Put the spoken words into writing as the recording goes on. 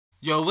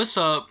Yo, what's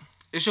up?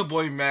 It's your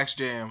boy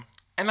Maxjamm,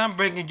 and I'm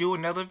bringing you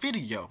another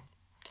video.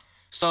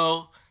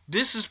 So,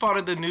 this is part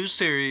of the new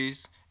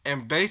series,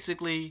 and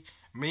basically,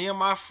 me and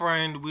my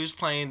friend, we was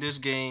playing this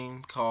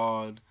game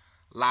called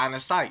Line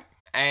of Sight.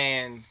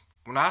 And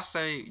when I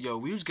say, yo,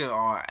 we was getting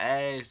our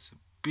ass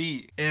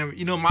beat. And,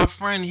 my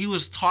friend, he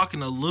was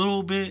talking a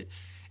little bit.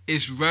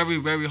 It's very,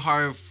 very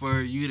hard for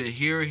you to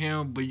hear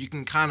him, but you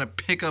can kind of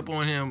pick up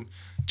on him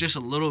just a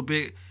little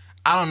bit.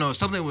 I don't know,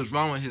 something was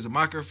wrong with his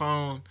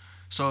microphone.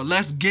 So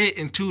let's get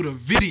into the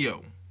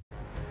video.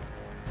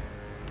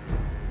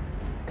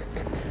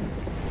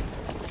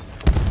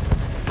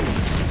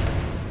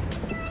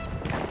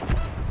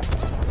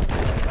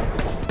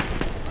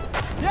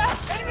 Yeah!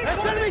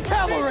 That's enemy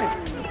cavalry! I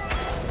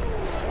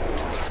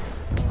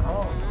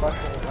don't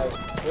fucking like.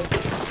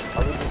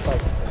 Are we just like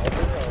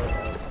sniping or?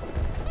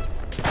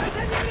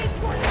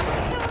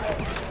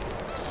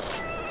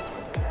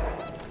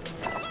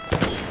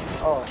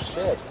 Oh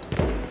shit!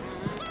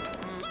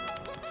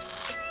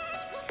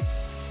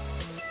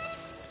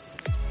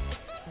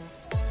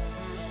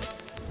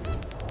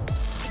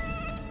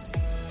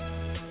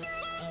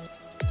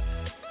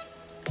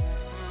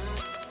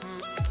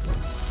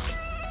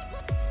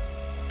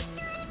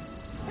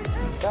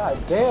 God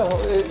damn!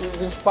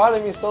 It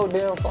spotted me so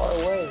damn far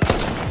away.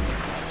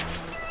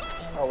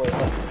 Oh wait.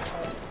 Oh.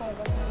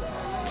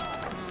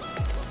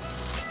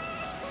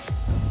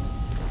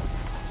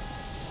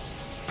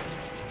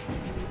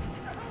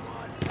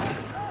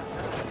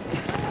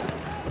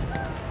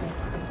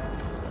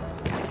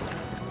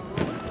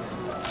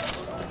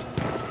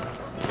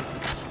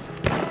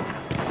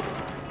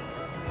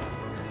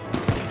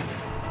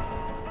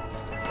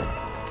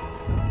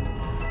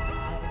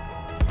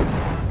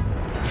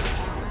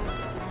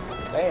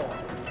 Damn.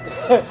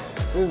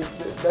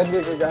 That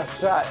nigga got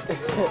shot. Get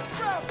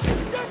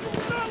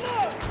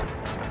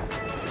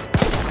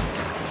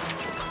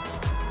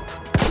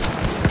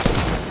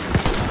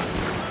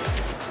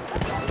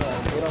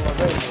on my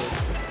face, dude.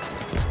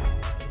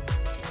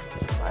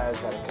 My ass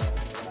gotta come.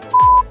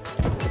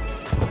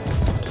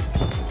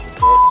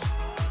 Bitch.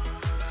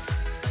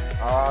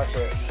 Oh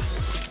shit.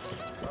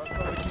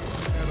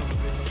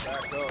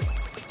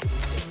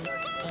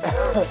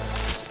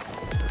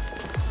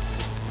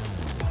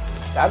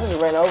 I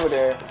just ran over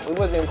there. We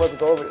wasn't even supposed to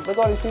go over there. Look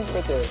at all these people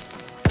right there.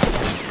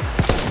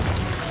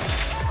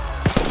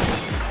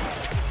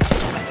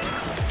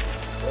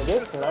 Yo,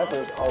 this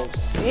sniper's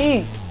OC.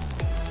 Yeah,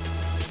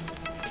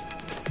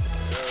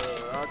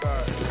 I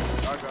got it.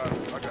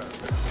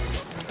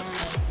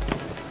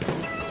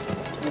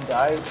 You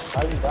died?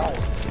 How you die?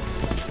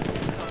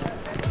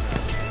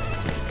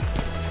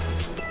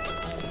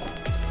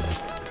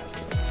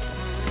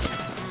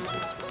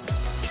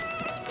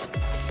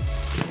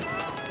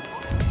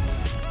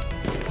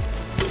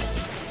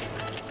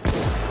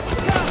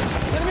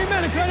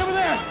 Right over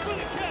there!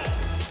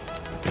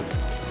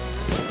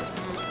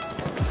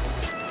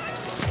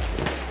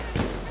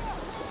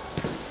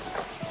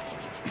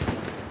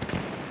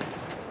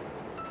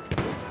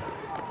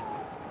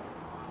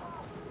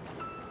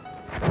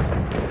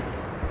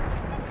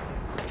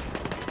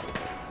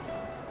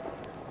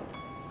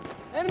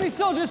 Enemy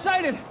soldier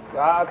sighted!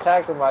 I'll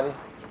attack somebody.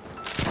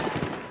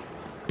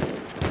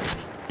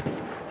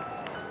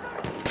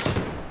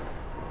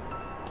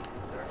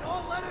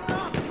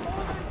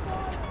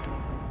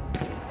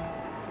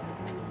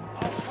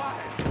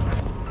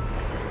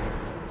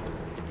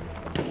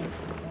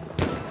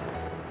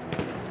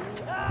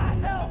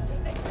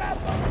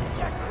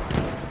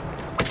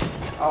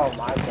 Oh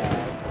my god.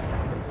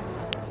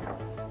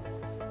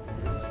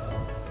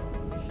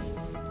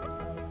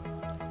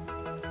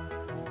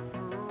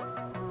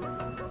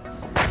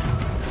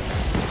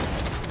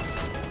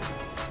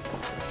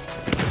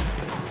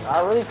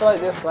 I really feel like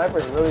this sniper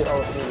is really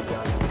OC to be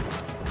honest.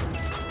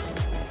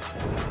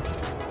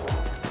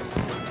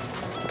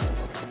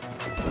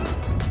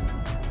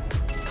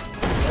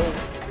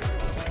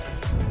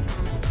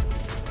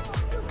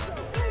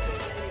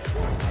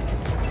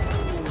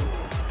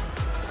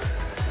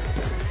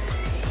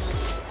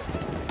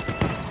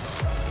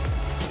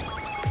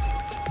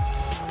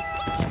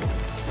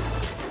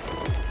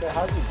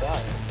 How'd you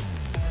die?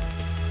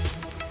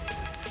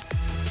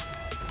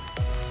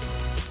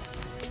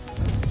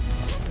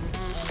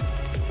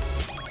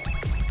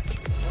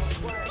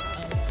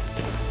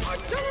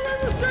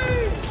 Tonez&Re-C!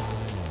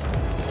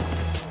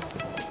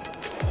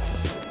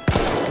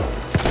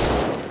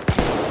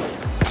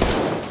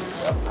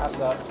 Yep, I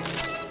suck.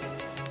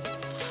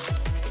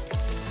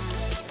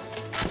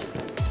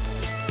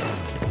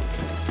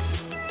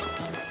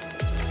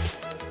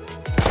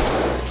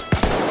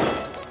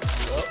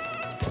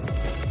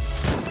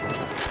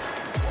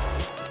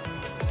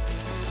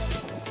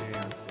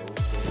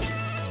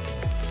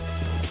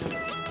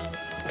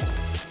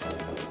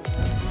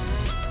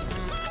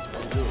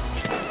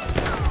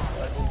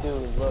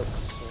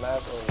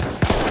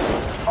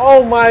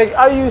 Oh my,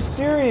 are you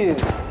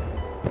serious?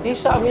 He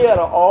shot me out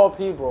of all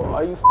people.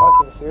 Are you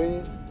fucking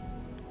serious?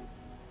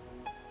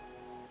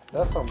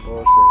 That's some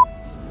bullshit.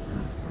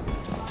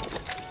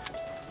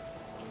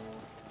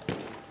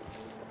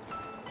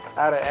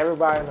 Out of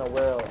everybody in the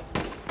world,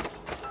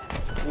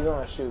 you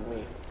gonna shoot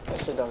me.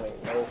 That shit don't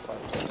make no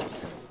fucking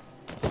sense.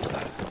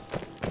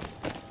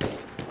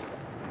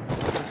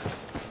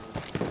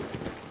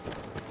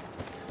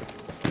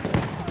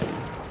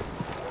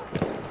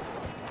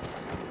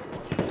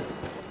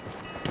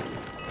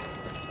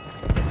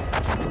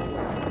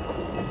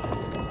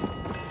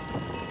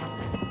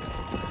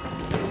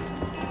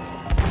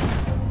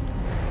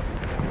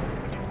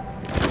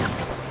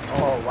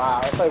 Oh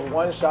wow, it's like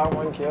one shot,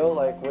 one kill.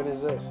 Like, what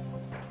is this?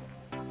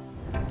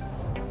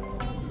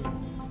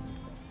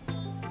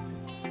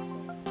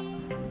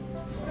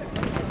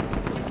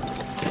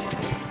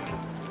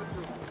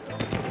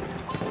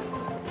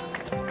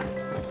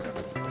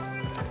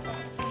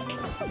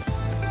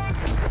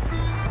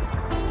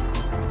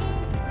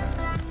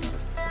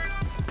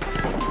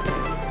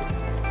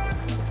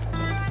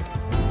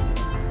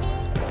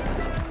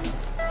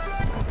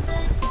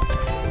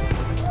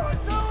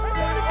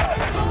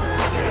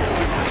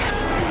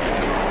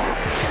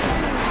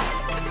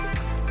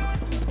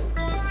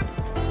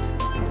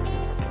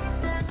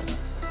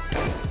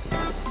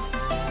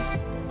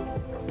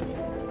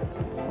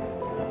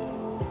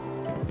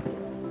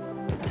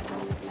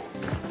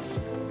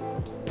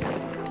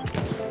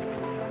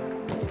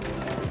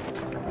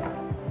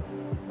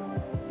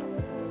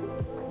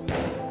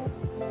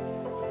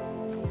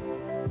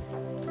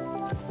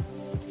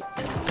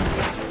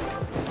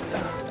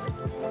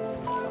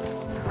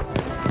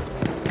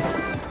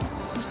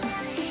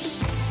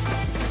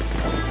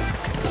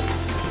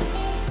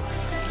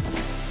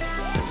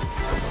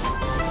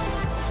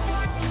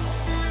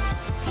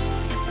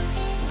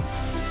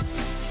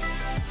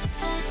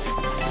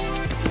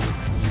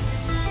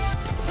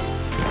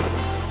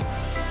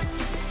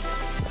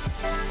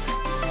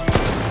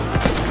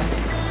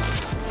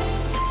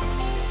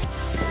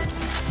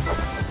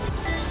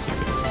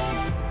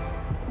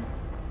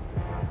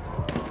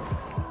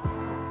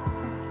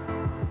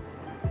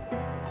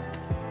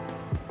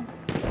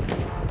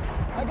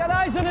 I got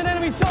eyes on an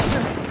enemy soldier.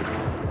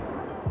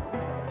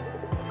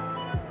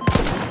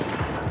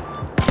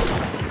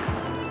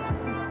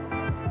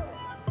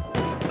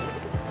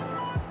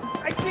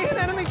 I see an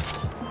enemy.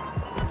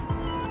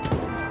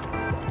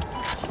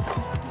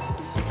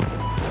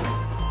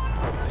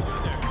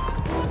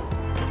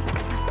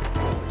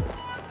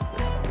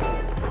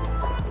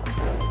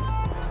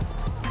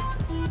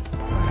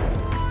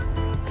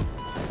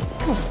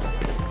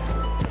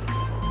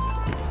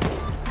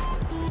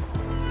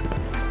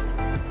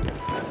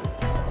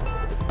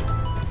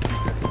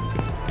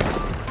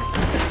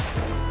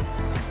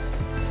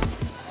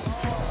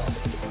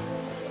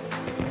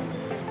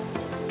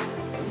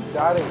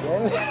 Died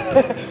again?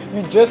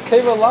 You just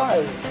came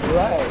alive.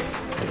 Right.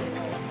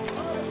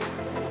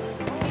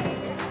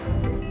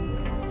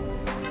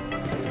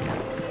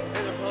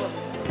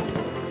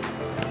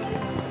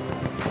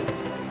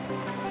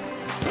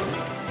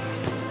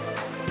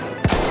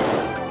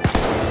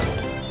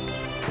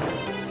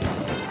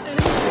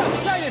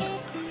 Enemy sighted.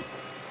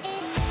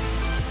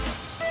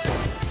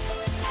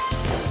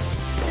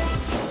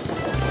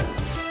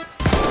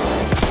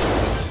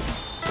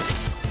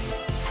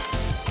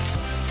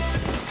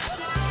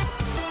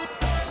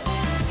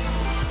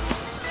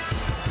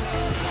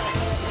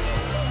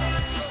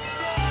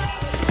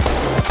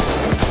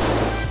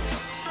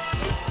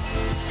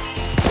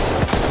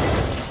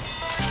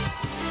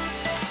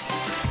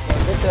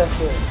 Get that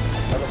shit.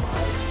 Never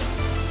mind.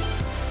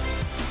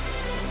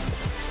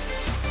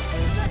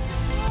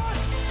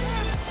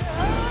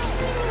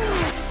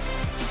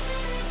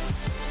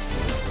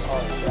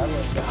 Oh, that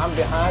was, I'm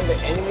behind the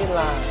enemy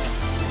line.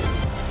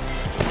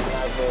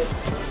 Not good.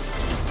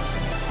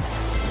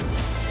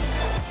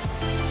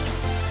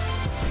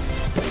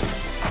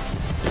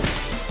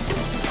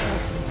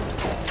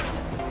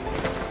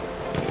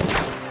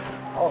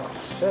 Oh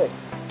shit.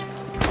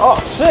 Oh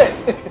shit.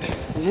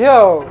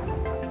 Yo.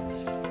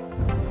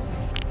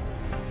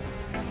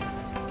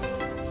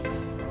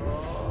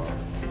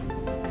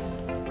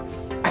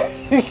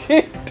 You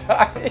keep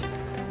dying.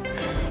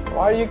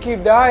 Why do you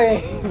keep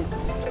dying?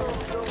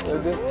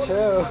 Yo, just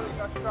chill.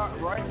 Got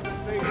shot right in the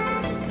face.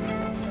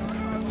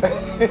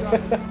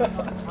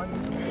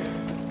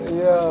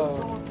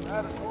 Yo.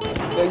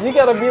 Yo, you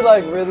gotta be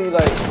like really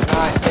like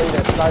not in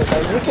the sight.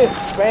 Like you can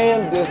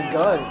spam this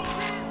gun.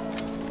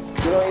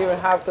 You don't even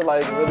have to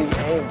like really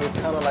aim. Just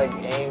kind of like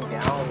aim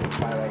down the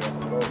sight, I guess, a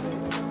little bit.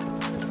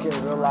 You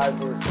can realize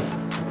this.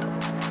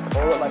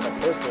 Hold it like a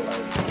pistol.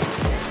 Like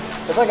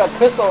it's like a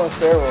pistol on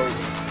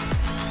steroids.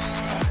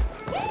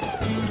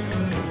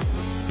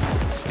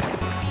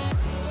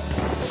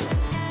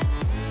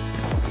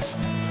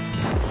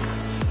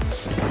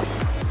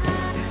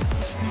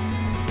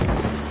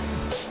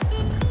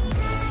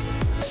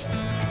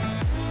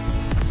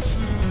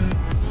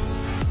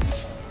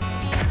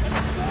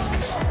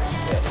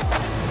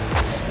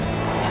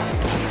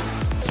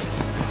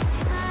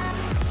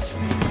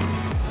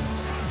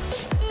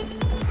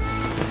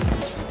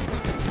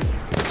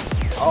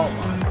 Oh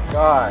my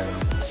god.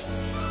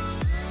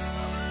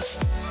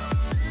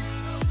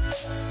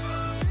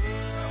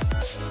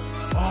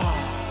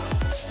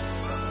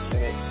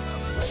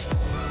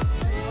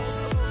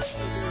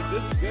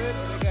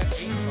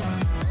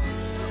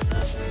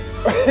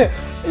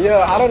 Yo,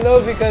 I don't know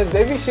because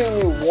they be shooting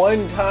me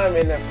one time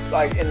in the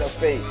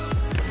face.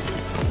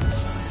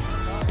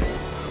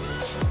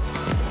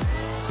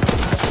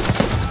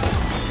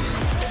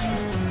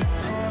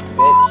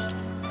 Bitch.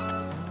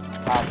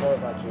 I thought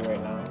about you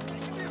right now.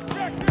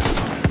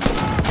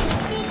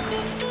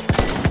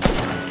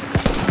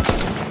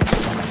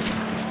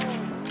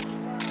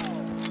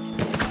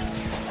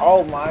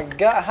 Oh my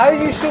god, how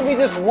did you shoot me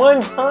just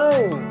one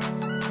time?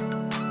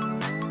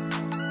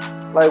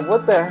 Like,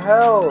 what the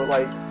hell?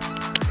 Like,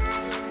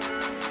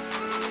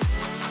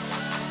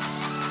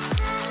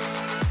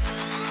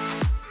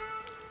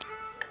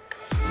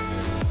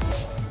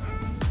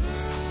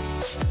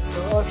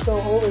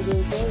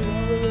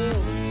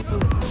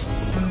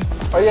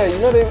 oh yeah, you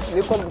know they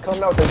supposed to be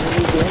coming out with the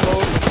new game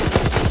mode?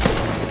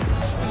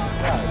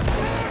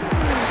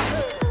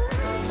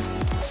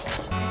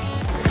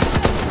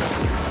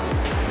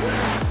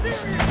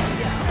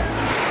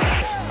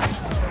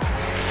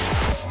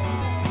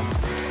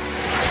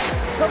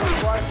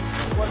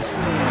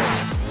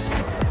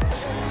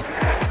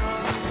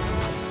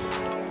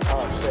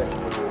 Oh shit.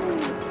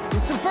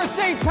 Need some first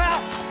aid, pal.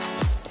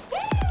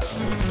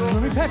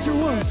 Let me patch your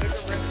wounds.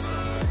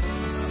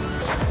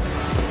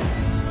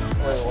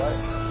 Wait, what?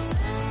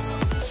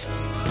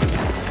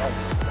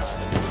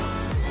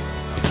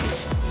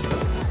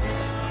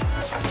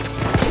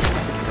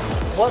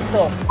 What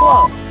the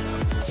fuck?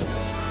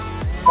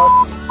 Fuck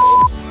you,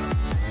 bitch.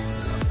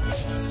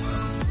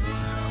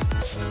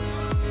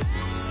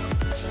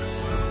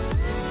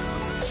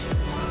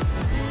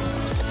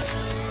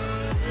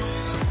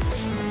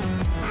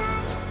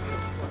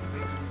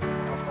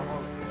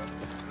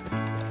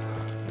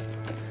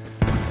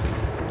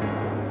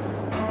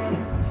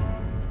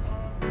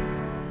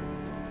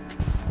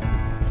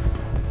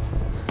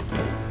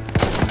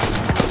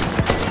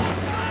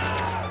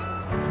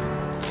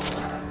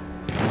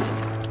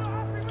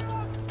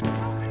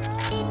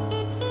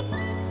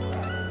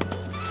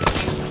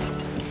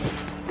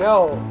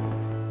 Yo.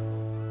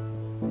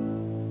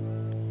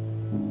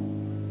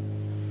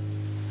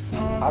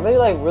 Are they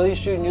like really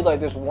shooting you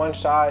like just one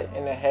shot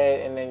in the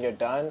head and then you're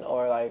done?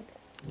 Or like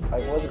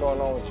what's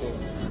going on with you?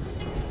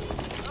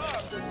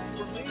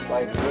 It's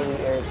like really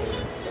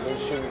irritating. They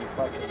shoot you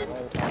fucking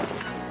one time.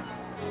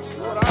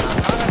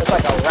 It's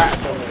like a rap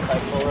for me,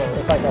 like for real.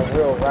 It's like a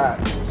real rap.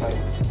 Like,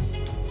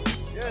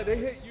 Yeah, they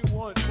hit you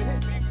once. They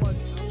hit me once.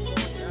 I'm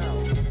going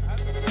down.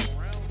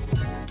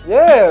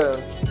 yeah.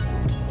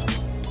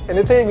 And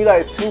it took me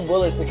like 2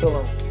 bullets to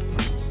kill him.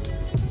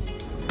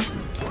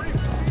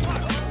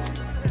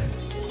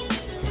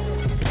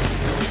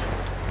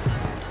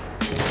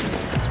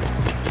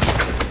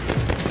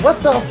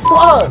 What the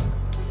fuck?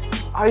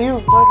 Are you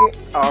fucking?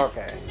 Oh,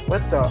 okay.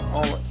 What the?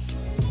 Oh my.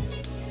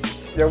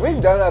 Yo, we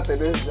done after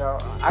this, yo.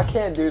 I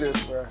can't do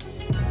this, bro.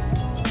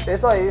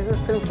 It's like, it's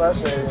just too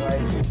frustrating.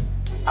 Like,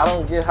 I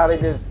don't get how they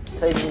just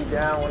take me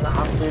down when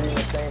I'm shooting the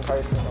same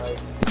person. Like,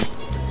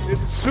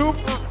 It's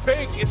super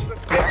fake. It's the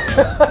fake.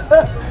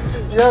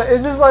 yeah,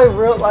 it's just like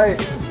real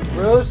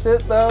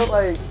shit though.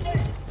 Like,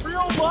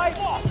 Real life.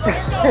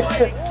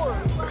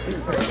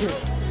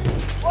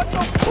 What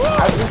the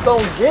fuck? I just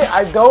don't get.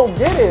 I don't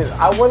get it.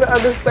 I want to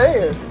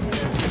understand.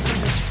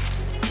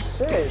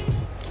 Shit.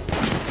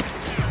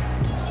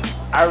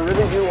 I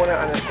really do want to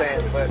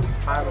understand, but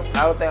I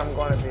don't think I'm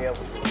going to be able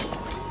to.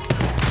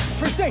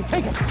 First aid,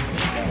 take it.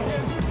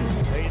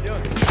 How you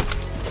doing?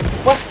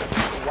 What?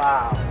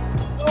 Wow.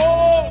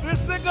 Oh, this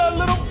nigga a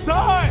little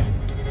die.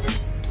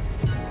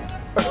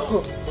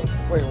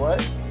 Wait,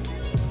 what?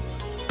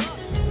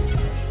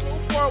 So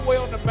far away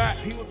on the map,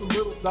 he was a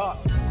little dot.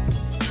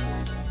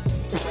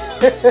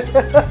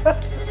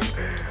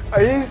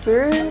 Are you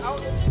serious?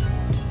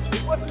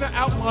 It wasn't an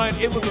outline,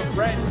 it was a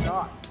red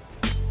dot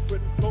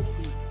with scope to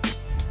it.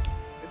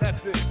 And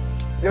that's it.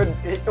 Yo,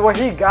 well,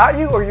 he got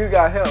you or you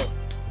got him?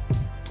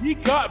 He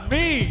got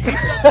me.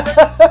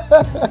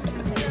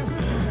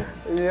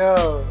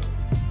 Yo.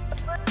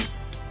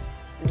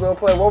 You gonna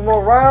play one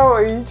more round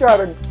or you try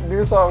to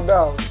do something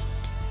now?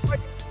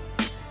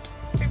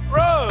 Hey,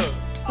 bro.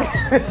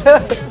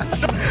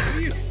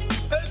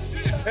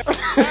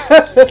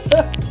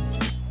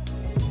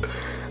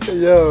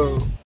 Yo.